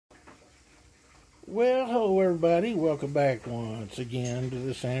Well, hello everybody. Welcome back once again to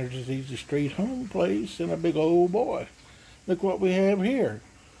the Sanders Easy Street home place and a big old boy. Look what we have here.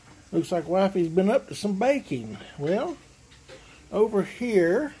 Looks like Wifey's been up to some baking. Well, over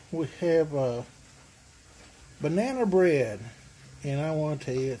here we have banana bread. And I want to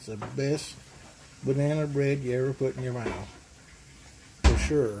tell you, it's the best banana bread you ever put in your mouth. For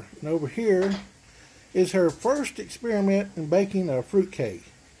sure. And over here is her first experiment in baking a fruit cake.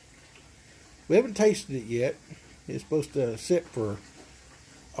 We haven't tasted it yet. It's supposed to sit for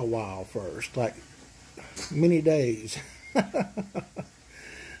a while first, like many days.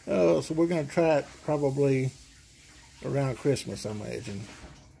 So we're going to try it probably around Christmas, I imagine.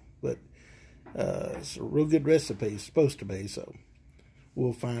 But it's a real good recipe. It's supposed to be, so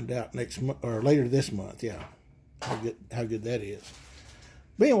we'll find out next month or later this month. Yeah, how good that is.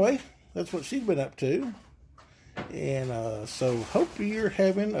 But anyway, that's what she's been up to, and so hope you're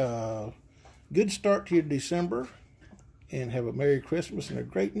having a good start to your December, and have a Merry Christmas and a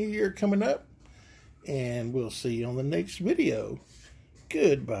great New Year coming up. And we'll see you on the next video.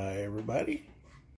 Goodbye, everybody.